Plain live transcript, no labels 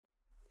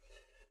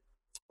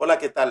Hola,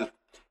 ¿qué tal?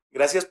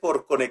 Gracias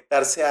por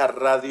conectarse a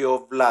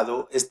Radio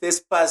Vlado, este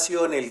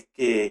espacio en el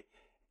que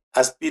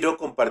aspiro a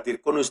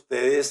compartir con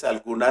ustedes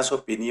algunas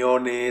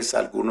opiniones,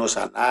 algunos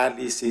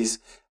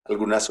análisis,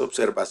 algunas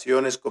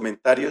observaciones,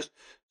 comentarios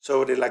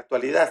sobre la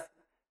actualidad,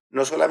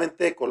 no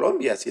solamente de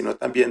Colombia, sino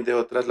también de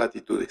otras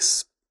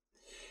latitudes.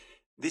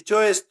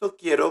 Dicho esto,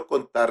 quiero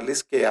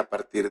contarles que a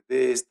partir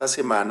de esta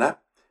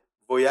semana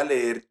voy a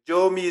leer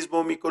yo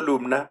mismo mi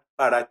columna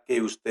para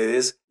que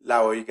ustedes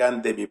la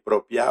oigan de mi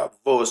propia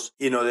voz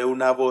y no de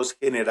una voz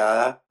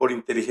generada por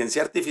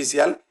inteligencia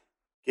artificial,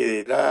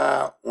 que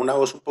era una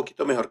voz un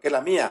poquito mejor que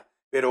la mía.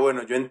 Pero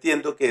bueno, yo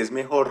entiendo que es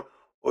mejor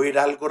oír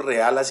algo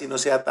real así no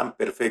sea tan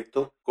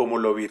perfecto como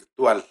lo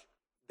virtual.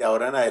 De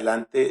ahora en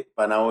adelante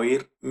van a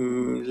oír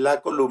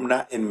la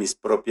columna en mis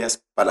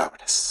propias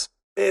palabras.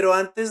 Pero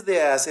antes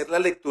de hacer la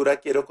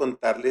lectura, quiero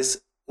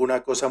contarles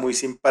una cosa muy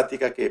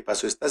simpática que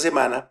pasó esta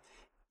semana,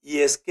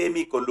 y es que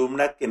mi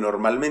columna, que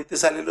normalmente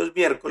sale los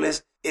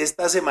miércoles,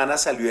 esta semana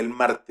salió el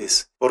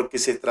martes, porque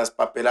se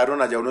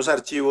traspapelaron allá unos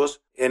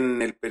archivos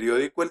en el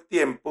periódico El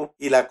Tiempo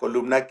y la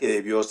columna que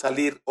debió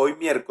salir hoy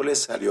miércoles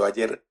salió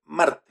ayer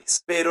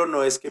martes. Pero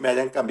no es que me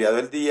hayan cambiado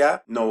el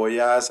día, no voy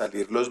a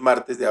salir los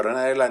martes de ahora en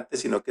adelante,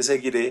 sino que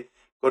seguiré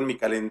con mi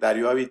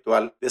calendario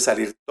habitual de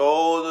salir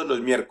todos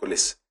los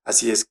miércoles.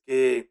 Así es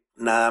que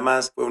nada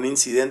más fue un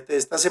incidente de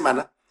esta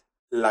semana.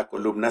 La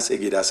columna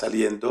seguirá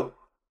saliendo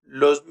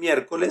los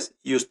miércoles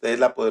y ustedes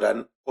la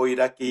podrán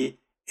oír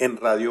aquí en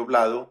Radio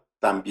Blado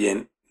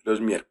también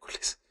los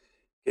miércoles.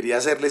 Quería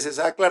hacerles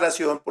esa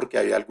aclaración porque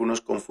había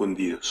algunos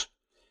confundidos.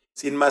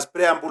 Sin más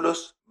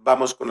preámbulos,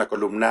 vamos con la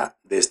columna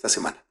de esta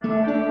semana.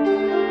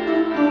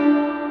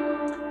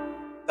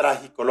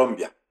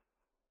 Tragicolombia.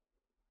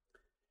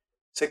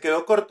 Se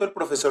quedó corto el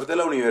profesor de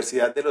la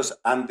Universidad de los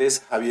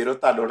Andes, Javier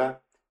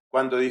Otálora,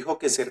 cuando dijo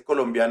que ser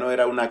colombiano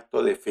era un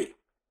acto de fe.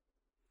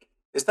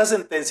 Esta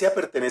sentencia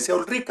pertenece a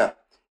Ulrica,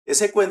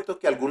 ese cuento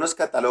que algunos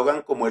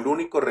catalogan como el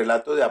único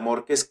relato de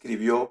amor que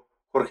escribió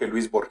Jorge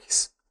Luis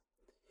Borges.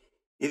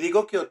 Y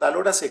digo que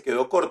Otálora se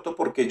quedó corto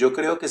porque yo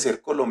creo que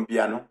ser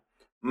colombiano,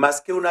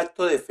 más que un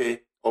acto de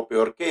fe, o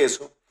peor que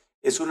eso,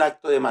 es un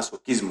acto de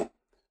masoquismo,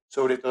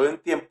 sobre todo en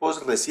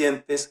tiempos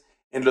recientes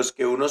en los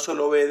que uno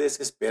solo ve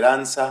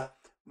desesperanza,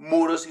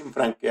 muros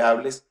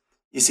infranqueables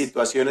y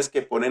situaciones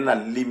que ponen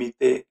al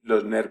límite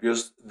los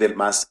nervios del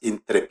más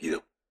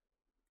intrépido.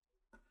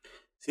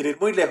 Sin ir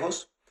muy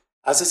lejos,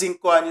 hace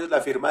 5 años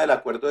la firma del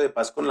acuerdo de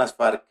paz con las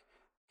FARC,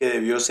 que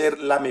debió ser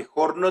la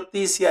mejor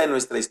noticia de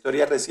nuestra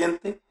historia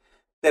reciente,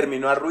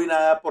 terminó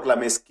arruinada por la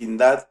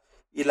mezquindad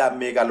y la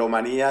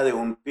megalomanía de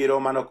un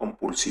pirómano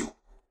compulsivo.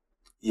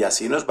 Y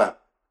así nos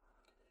va.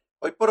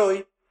 Hoy por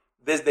hoy,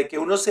 desde que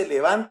uno se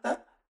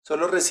levanta,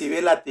 solo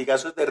recibe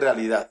latigazos de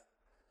realidad.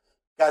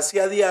 Casi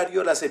a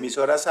diario las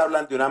emisoras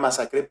hablan de una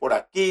masacre por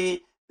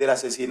aquí, del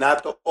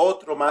asesinato,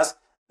 otro más,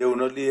 de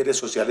unos líderes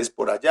sociales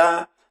por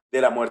allá, de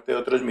la muerte de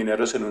otros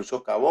mineros en un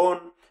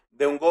socavón,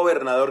 de un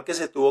gobernador que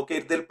se tuvo que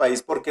ir del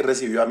país porque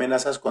recibió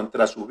amenazas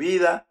contra su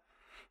vida,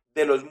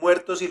 de los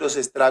muertos y los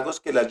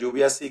estragos que las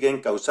lluvias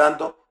siguen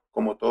causando,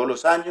 como todos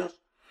los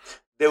años,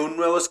 de un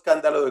nuevo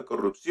escándalo de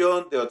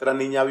corrupción, de otra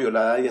niña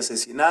violada y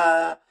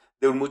asesinada,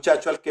 de un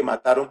muchacho al que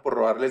mataron por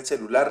robarle el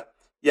celular,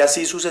 y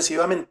así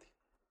sucesivamente.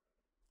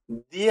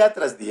 Día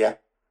tras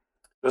día,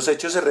 los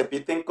hechos se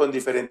repiten con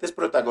diferentes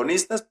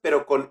protagonistas,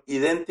 pero con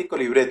idéntico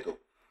libreto,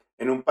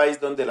 en un país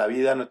donde la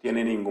vida no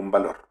tiene ningún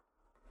valor.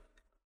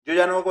 Yo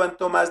ya no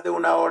aguanto más de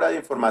una hora de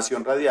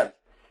información radial,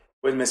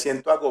 pues me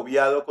siento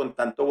agobiado con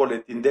tanto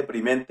boletín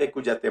deprimente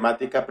cuya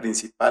temática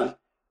principal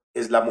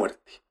es la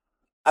muerte.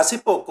 Hace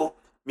poco,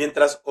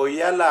 mientras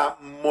oía la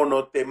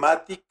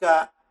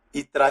monotemática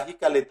y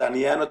trágica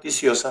letanía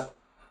noticiosa,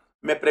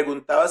 me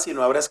preguntaba si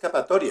no habrá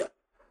escapatoria.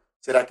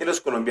 ¿Será que los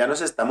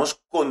colombianos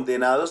estamos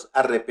condenados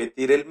a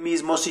repetir el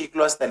mismo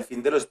ciclo hasta el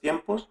fin de los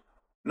tiempos?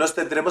 ¿Nos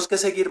tendremos que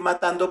seguir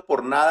matando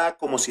por nada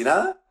como si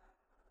nada?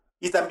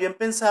 Y también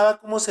pensaba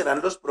cómo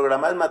serán los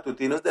programas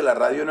matutinos de la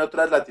radio en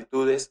otras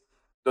latitudes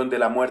donde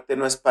la muerte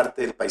no es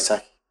parte del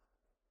paisaje.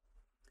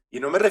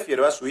 Y no me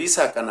refiero a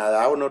Suiza,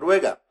 Canadá o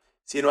Noruega,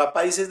 sino a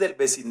países del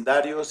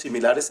vecindario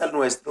similares al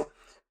nuestro,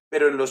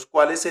 pero en los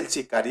cuales el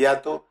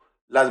sicariato,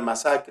 las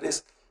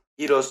masacres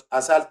y los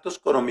asaltos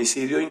con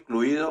homicidio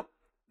incluido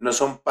no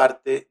son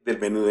parte del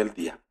menú del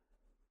día.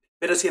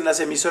 Pero si en las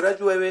emisoras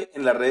llueve,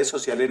 en las redes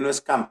sociales no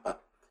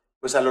escampa,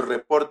 pues a los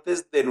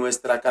reportes de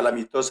nuestra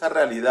calamitosa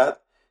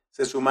realidad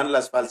se suman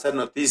las falsas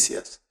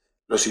noticias,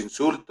 los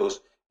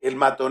insultos, el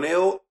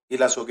matoneo y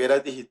las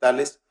hogueras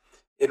digitales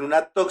en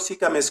una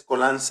tóxica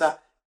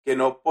mezcolanza que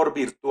no por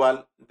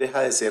virtual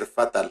deja de ser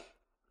fatal.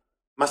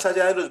 Más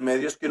allá de los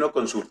medios que uno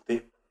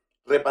consulte,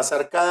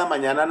 repasar cada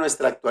mañana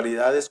nuestra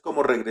actualidad es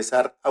como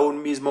regresar a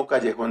un mismo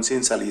callejón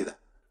sin salida.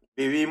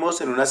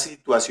 Vivimos en una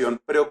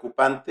situación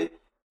preocupante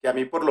que a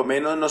mí por lo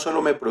menos no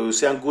solo me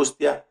produce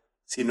angustia,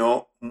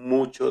 sino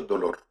mucho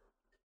dolor.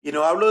 Y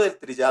no hablo del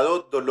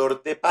trillado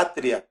dolor de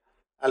patria,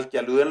 al que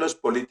aluden los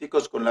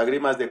políticos con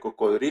lágrimas de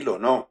cocodrilo,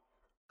 no.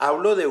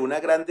 Hablo de una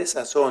gran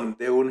desazón,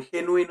 de un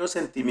genuino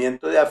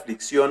sentimiento de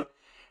aflicción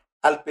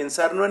al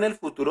pensar no en el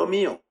futuro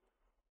mío,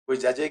 pues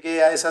ya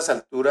llegué a esas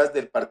alturas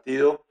del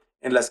partido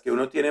en las que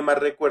uno tiene más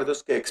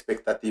recuerdos que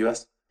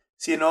expectativas,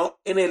 sino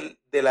en el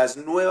de las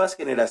nuevas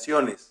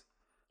generaciones,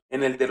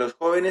 en el de los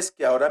jóvenes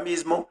que ahora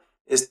mismo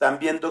están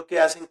viendo qué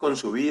hacen con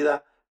su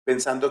vida,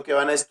 pensando qué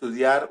van a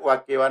estudiar o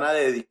a qué van a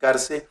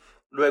dedicarse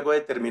luego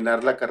de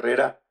terminar la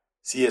carrera,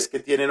 si es que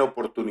tienen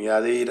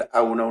oportunidad de ir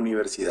a una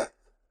universidad.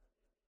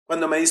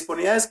 Cuando me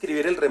disponía a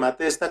escribir el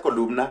remate de esta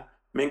columna,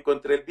 me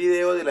encontré el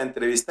video de la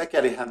entrevista que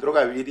Alejandro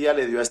Gaviria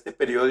le dio a este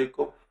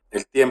periódico,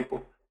 El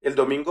Tiempo, el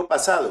domingo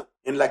pasado,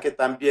 en la que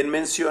también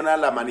menciona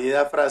la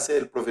manida frase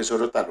del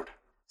profesor Otálora.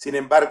 Sin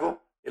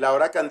embargo, el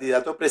ahora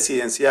candidato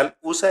presidencial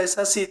usa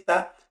esa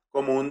cita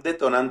como un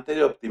detonante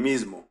de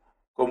optimismo,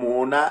 como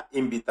una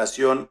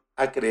invitación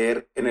a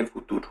creer en el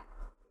futuro.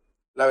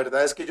 La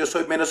verdad es que yo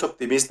soy menos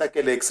optimista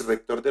que el ex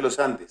rector de los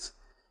Andes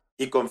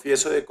y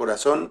confieso de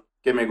corazón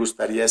que me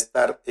gustaría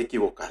estar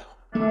equivocado.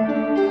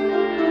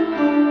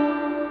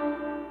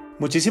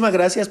 Muchísimas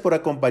gracias por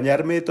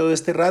acompañarme todo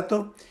este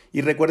rato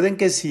y recuerden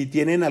que si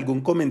tienen algún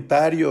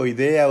comentario,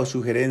 idea o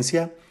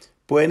sugerencia,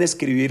 pueden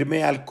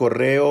escribirme al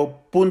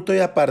correo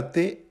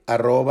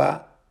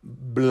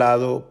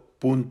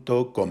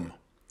puntoyaparte@blado.com.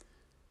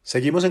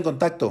 Seguimos en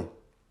contacto.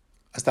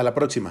 Hasta la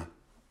próxima.